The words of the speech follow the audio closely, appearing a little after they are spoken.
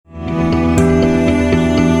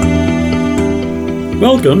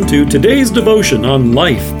Welcome to today's devotion on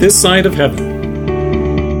life this side of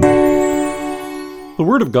heaven. The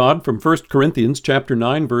Word of God from 1 Corinthians chapter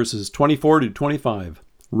 9, verses 24 to 25.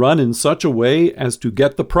 Run in such a way as to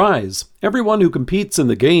get the prize. Everyone who competes in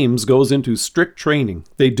the games goes into strict training.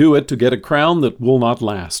 They do it to get a crown that will not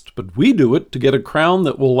last, but we do it to get a crown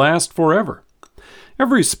that will last forever.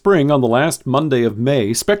 Every spring on the last Monday of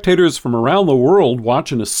May, spectators from around the world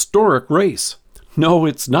watch an historic race. No,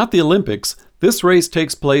 it's not the Olympics. This race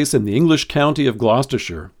takes place in the English county of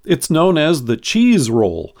Gloucestershire. It's known as the cheese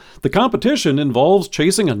roll. The competition involves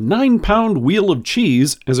chasing a 9-pound wheel of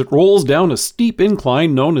cheese as it rolls down a steep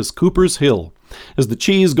incline known as Cooper's Hill. As the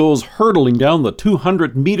cheese goes hurtling down the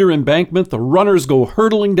 200-meter embankment, the runners go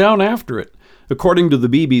hurtling down after it. According to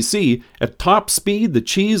the BBC, at top speed, the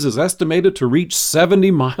cheese is estimated to reach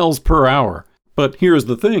 70 miles per hour. But here's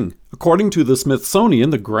the thing. According to the Smithsonian,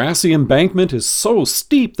 the grassy embankment is so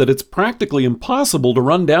steep that it's practically impossible to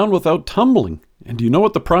run down without tumbling. And do you know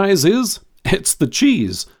what the prize is? It's the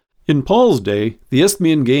cheese. In Paul's day, the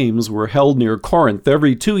Isthmian Games were held near Corinth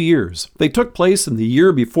every 2 years. They took place in the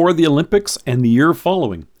year before the Olympics and the year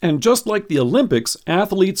following. And just like the Olympics,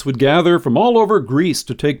 athletes would gather from all over Greece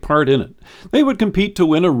to take part in it. They would compete to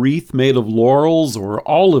win a wreath made of laurels or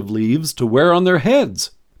olive leaves to wear on their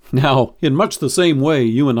heads. Now, in much the same way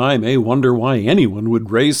you and I may wonder why anyone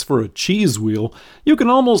would race for a cheese wheel, you can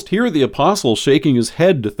almost hear the apostle shaking his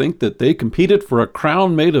head to think that they competed for a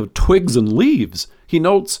crown made of twigs and leaves. He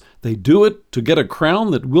notes, they do it to get a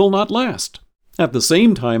crown that will not last. At the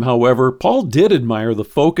same time, however, Paul did admire the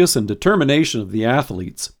focus and determination of the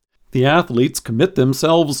athletes. The athletes commit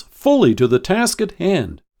themselves fully to the task at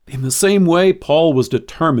hand. In the same way, Paul was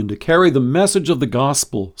determined to carry the message of the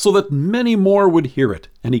gospel so that many more would hear it,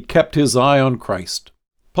 and he kept his eye on Christ.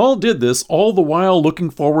 Paul did this all the while looking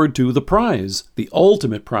forward to the prize, the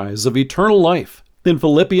ultimate prize of eternal life. In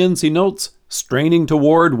Philippians, he notes, straining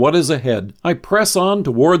toward what is ahead, I press on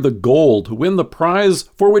toward the goal to win the prize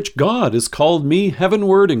for which God has called me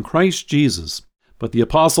heavenward in Christ Jesus. But the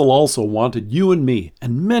apostle also wanted you and me,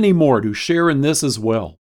 and many more, to share in this as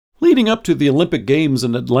well. Leading up to the Olympic Games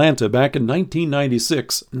in Atlanta back in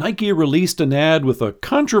 1996, Nike released an ad with a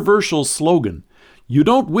controversial slogan, "You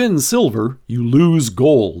don't win silver, you lose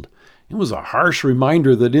gold." It was a harsh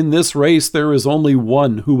reminder that in this race there is only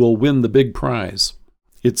one who will win the big prize.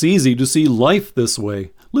 It's easy to see life this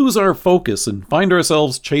way, lose our focus, and find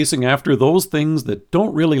ourselves chasing after those things that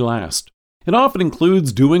don't really last. It often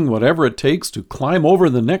includes doing whatever it takes to climb over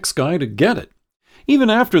the next guy to get it.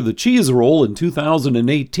 Even after the cheese roll in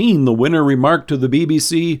 2018, the winner remarked to the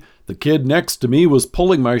BBC, "The kid next to me was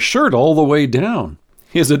pulling my shirt all the way down."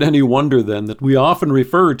 Is it any wonder then that we often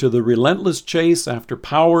refer to the relentless chase after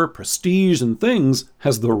power, prestige, and things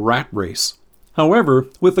as the rat race? However,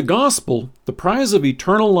 with the gospel, the prize of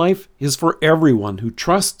eternal life is for everyone who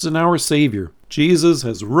trusts in our Savior. Jesus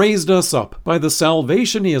has raised us up by the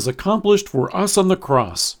salvation he has accomplished for us on the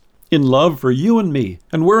cross. In love for you and me,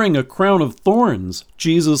 and wearing a crown of thorns,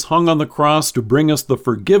 Jesus hung on the cross to bring us the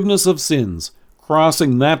forgiveness of sins.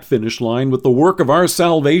 Crossing that finish line with the work of our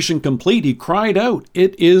salvation complete, he cried out,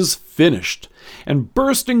 "It is finished." And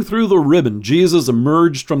bursting through the ribbon, Jesus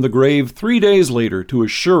emerged from the grave 3 days later to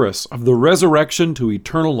assure us of the resurrection to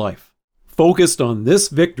eternal life. Focused on this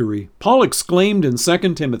victory, Paul exclaimed in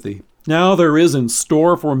 2 Timothy, "Now there is in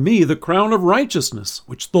store for me the crown of righteousness,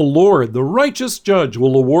 which the Lord, the righteous judge,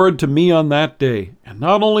 will award to me on that day, and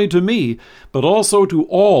not only to me, but also to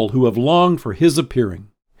all who have longed for his appearing."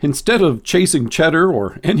 Instead of chasing cheddar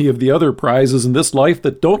or any of the other prizes in this life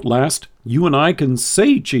that don't last, you and I can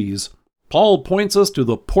say cheese. Paul points us to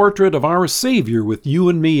the portrait of our Savior with you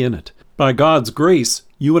and me in it. By God's grace,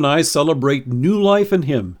 you and I celebrate new life in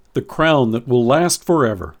him, the crown that will last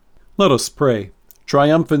forever. Let us pray.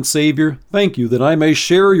 Triumphant Savior, thank you that I may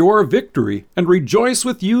share your victory and rejoice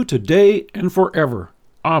with you today and forever.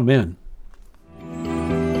 Amen.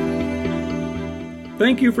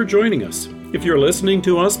 Thank you for joining us. If you're listening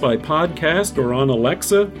to us by podcast or on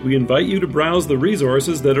Alexa, we invite you to browse the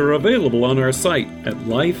resources that are available on our site at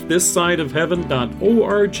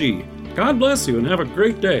lifethissideofheaven.org. God bless you and have a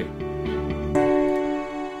great day.